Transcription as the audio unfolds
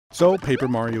So Paper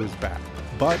Mario is back,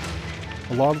 but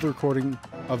a lot of the recording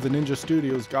of the Ninja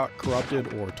Studios got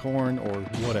corrupted or torn or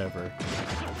whatever.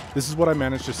 This is what I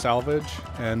managed to salvage,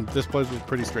 and this playthrough was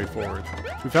pretty straightforward.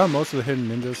 We found most of the hidden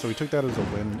ninjas, so we took that as a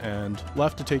win, and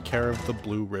left to take care of the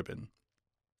blue ribbon.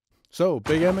 So,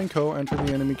 Big M and Co. enter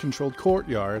the enemy-controlled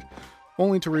courtyard,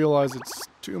 only to realize it's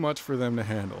too much for them to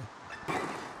handle.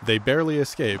 They barely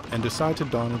escape, and decide to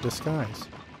don a disguise.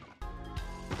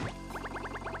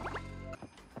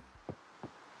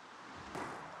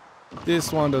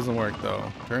 This one doesn't work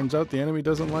though. Turns out the enemy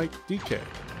doesn't like DK.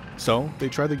 So, they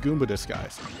try the Goomba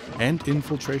disguise, and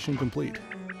infiltration complete.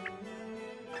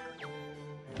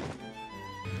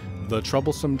 The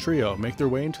troublesome trio make their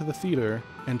way into the theater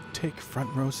and take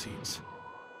front row seats.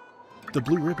 The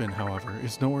blue ribbon, however,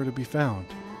 is nowhere to be found.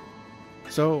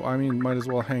 So, might as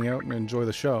well hang out and enjoy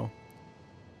the show.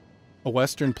 A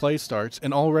Western play starts,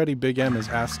 and already Big M is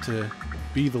asked to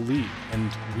be the lead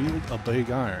and wield a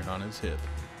big iron on his hip.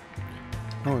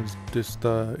 Oh, is this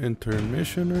the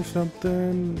intermission or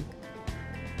something?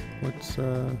 What's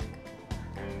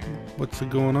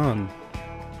going on?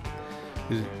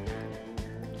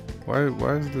 Why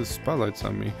is the spotlights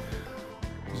on me?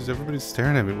 Is everybody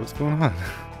staring at me? What's going on?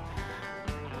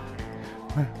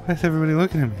 Why is everybody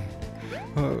looking at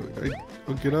me?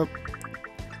 I'll get up.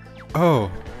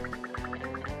 Oh.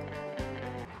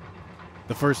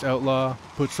 The first outlaw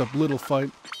puts up little fight.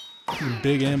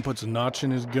 Big M puts a notch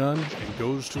in his gun and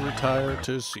goes to retire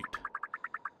to his seat.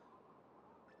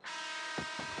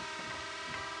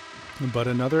 But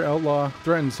another outlaw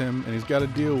threatens him, and he's got to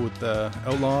deal with the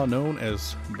outlaw known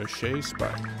as Mache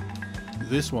Spike.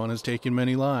 This one has taken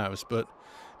many lives, but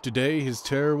today his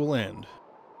terror will end.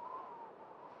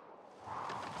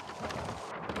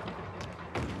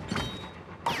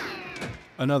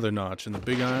 Another notch in the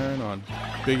big iron on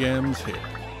Big M's hip.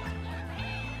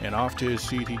 And off to his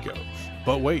seat he goes.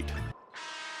 But wait!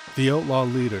 The outlaw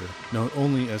leader, known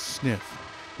only as Sniff,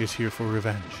 is here for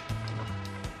revenge.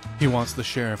 He wants the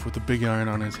sheriff with the big iron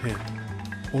on his hip.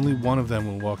 Only one of them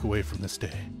will walk away from this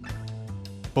day.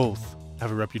 Both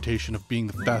have a reputation of being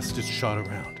the fastest shot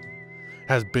around.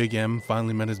 Has Big M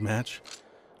finally met his match?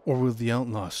 Or will the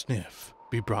outlaw Sniff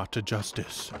be brought to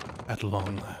justice at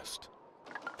long last?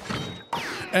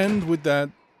 And with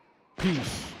that,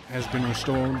 peace has been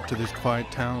restored to this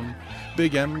quiet town.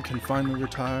 Big M can finally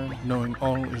retire, knowing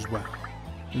all is well.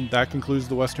 And that concludes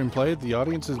the Western play. The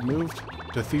audience has moved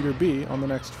to Theater B on the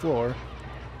next floor.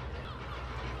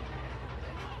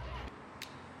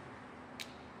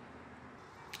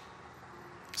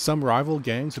 Some rival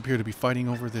gangs appear to be fighting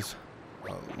over this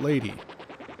lady.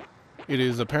 It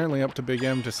is apparently up to Big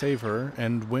M to save her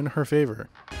and win her favor.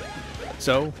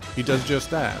 So, he does just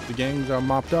that. The gangs are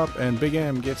mopped up and Big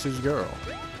M gets his girl.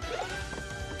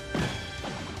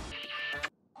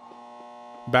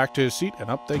 Back to his seat and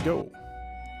up they go.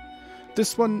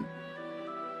 This one,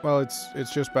 well,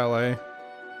 it's just ballet.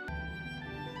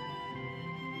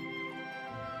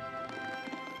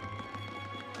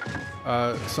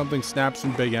 Something snaps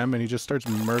in Big M and he just starts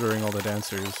murdering all the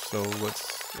dancers, so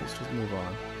let's just move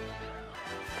on.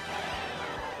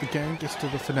 The gang gets to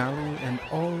the finale and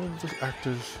all of the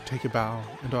actors take a bow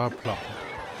and are applauded.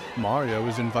 Mario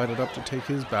is invited up to take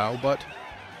his bow, but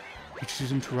it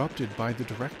is interrupted by the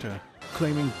director,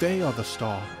 claiming they are the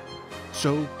star.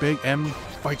 So Big M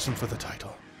fights him for the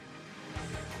title.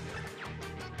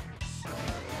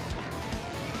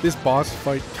 This boss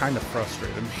fight kind of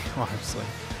frustrated me, honestly.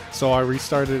 So I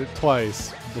restarted it twice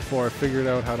before I figured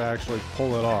out how to actually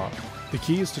pull it off. The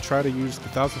key is to try to use the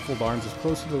 1000-fold arms as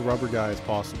close to the rubber guy as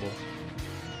possible.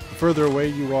 The further away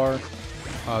you are,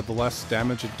 the less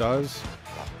damage it does.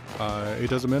 It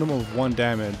does a minimum of 1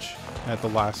 damage at the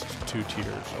last 2 tiers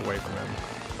away from him.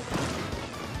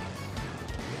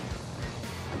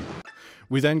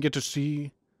 We then get to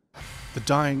see the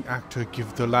dying actor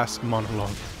give the last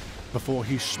monologue before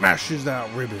he smashes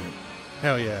that ribbon.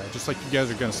 Hell yeah, just like you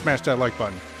guys are gonna smash that like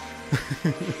button.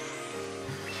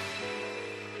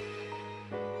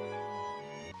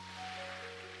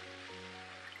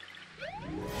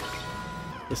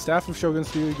 The staff of Shogun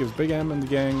Studio gives Big M and the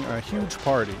gang a huge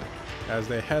party as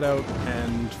they head out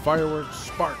and fireworks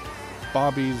spark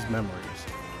Bobby's memories.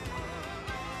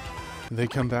 They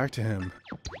come back to him.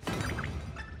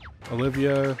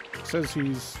 Olivia says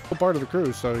he's a part of the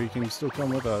crew, so he can still come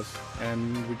with us.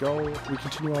 And we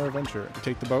continue our adventure. We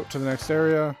take the boat to the next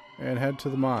area and head to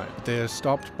the mine. They are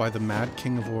stopped by the Mad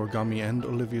King of Origami and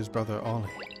Olivia's brother Ollie.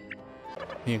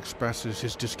 He expresses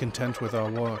his discontent with our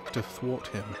work to thwart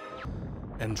him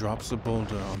and drops a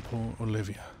boulder on poor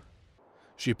Olivia.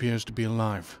 She appears to be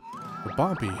alive, but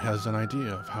Bobby has an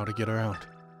idea of how to get her out.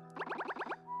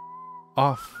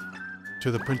 Off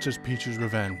to the Princess Peach's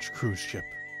Revenge cruise ship.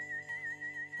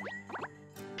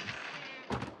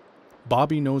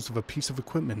 Bobby knows of a piece of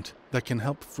equipment that can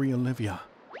help free Olivia.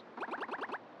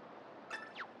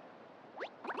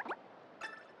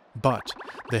 But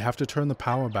they have to turn the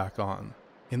power back on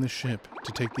in the ship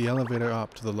to take the elevator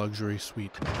up to the luxury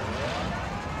suite.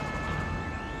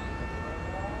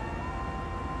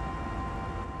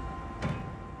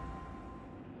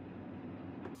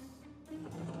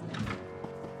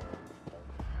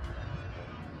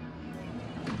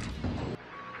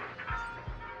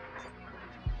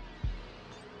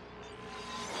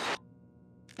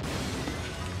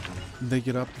 They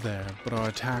get up there, but are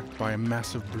attacked by a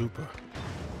massive blooper.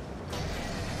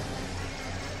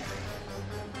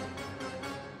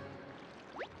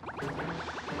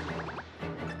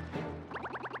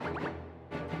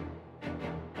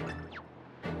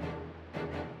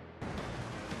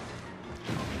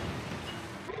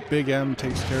 Big M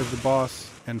takes care of the boss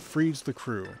and frees the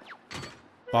crew.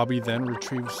 Bobby then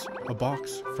retrieves a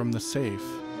box from the safe,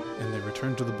 and they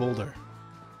return to the boulder.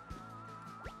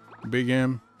 Big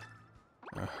M,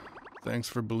 thanks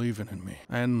for believing in me,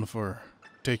 and for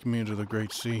taking me to the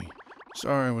Great Sea.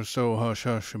 Sorry I was so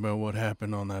hush-hush about what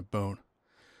happened on that boat,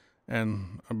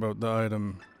 and about the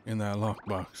item in that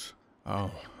lockbox.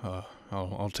 I'll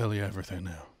tell you everything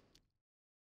now.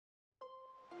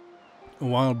 A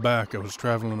while back, I was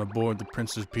traveling aboard the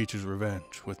Princess Peach's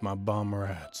Revenge with my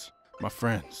bomberats, my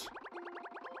friends.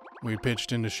 We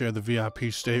pitched in to share the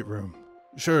VIP stateroom.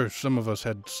 Sure, some of us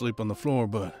had to sleep on the floor,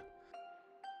 but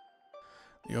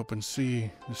the open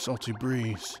sea, the salty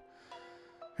breeze,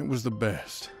 it was the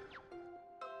best.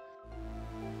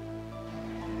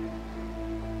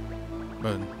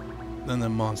 But then the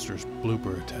monstrous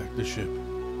blooper attacked the ship.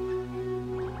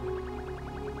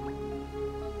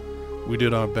 We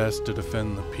did our best to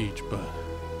defend the Peach, but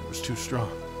it was too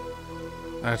strong.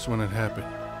 That's when it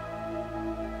happened.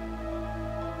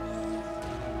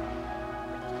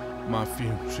 My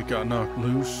fuse, it got knocked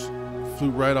loose,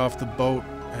 flew right off the boat,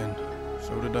 and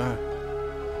so did I.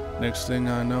 Next thing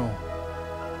I know,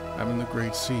 I'm in the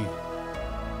Great Sea.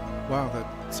 Wow,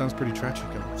 that sounds pretty tragic.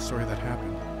 I'm sorry that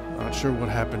happened. Not sure what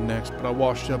happened next, but I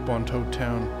washed up on Toad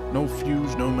Town. No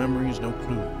fuse, no memories, no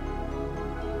clue.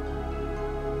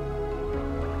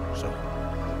 So,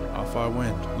 off I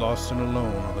went, lost and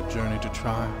alone on the journey to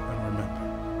try and remember.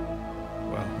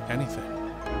 Well, anything.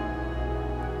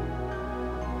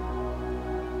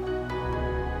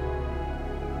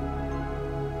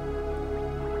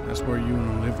 That's where you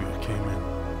and Olivia came in.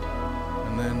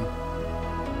 And then,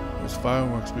 those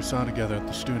fireworks we saw together at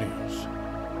the studios.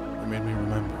 They made me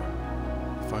remember.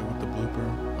 The fight with the blooper,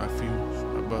 my fuse,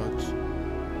 my buds.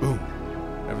 Boom!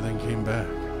 Everything came back.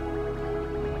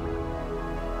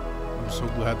 I'm so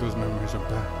glad those memories are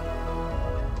back.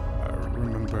 I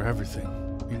remember everything,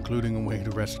 including a way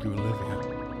to rescue Olivia.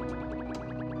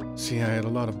 See, I had a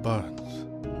lot of buds,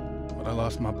 but I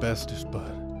lost my bestest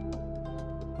bud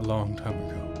a long time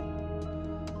ago.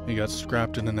 He got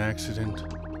scrapped in an accident.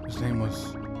 His name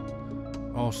was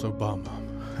also Bomb Bomb.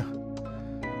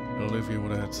 Olivia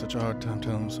would have had such a hard time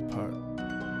telling us apart.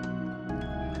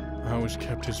 I always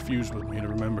kept his fuse with me to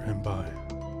remember him by,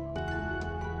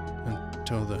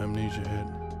 until the amnesia hit.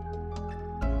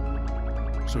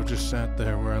 So it just sat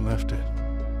there where I left it,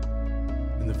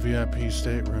 in the VIP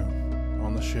stateroom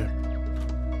on the ship.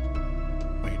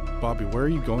 Wait, Bobby, where are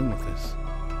you going with this?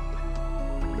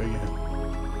 Big M.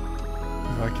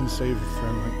 If I can save a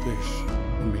friend like this,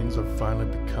 it means I've finally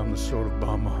become the sort of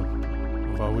bomb mom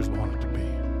I've always wanted to be.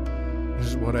 This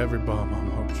is what every bomb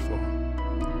mom hopes for.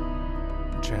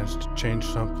 A chance to change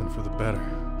something for the better.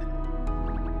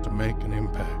 To make an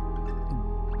impact.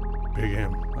 Big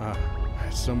M, I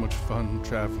had so much fun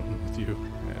traveling with you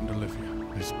and Olivia.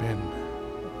 It's been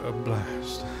a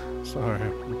blast. Sorry,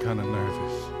 I'm kind of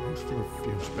nervous. Thanks for the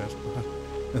fuse, best bud.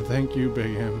 And thank you,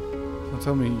 Big M. Now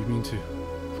tell me you mean to.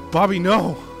 Bobby,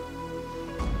 no!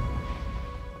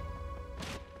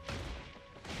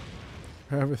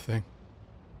 Everything.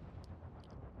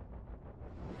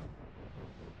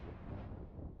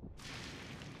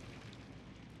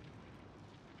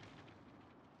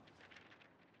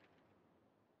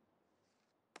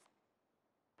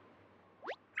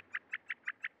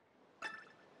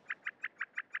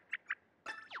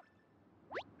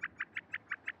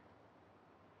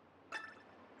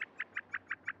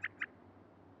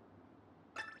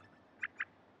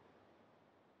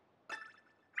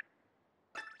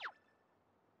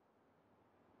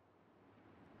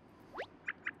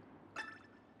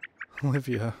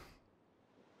 Olivia.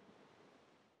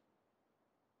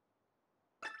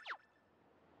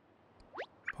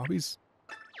 Bobby's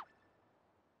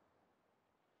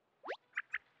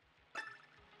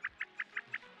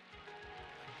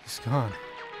He's gone.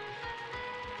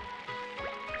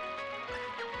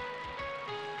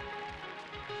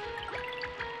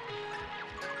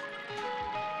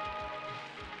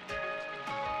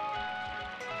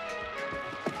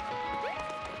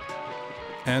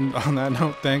 And on that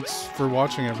note, thanks for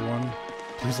watching, everyone.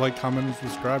 Please like, comment, and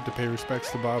subscribe to pay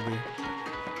respects to Bobby.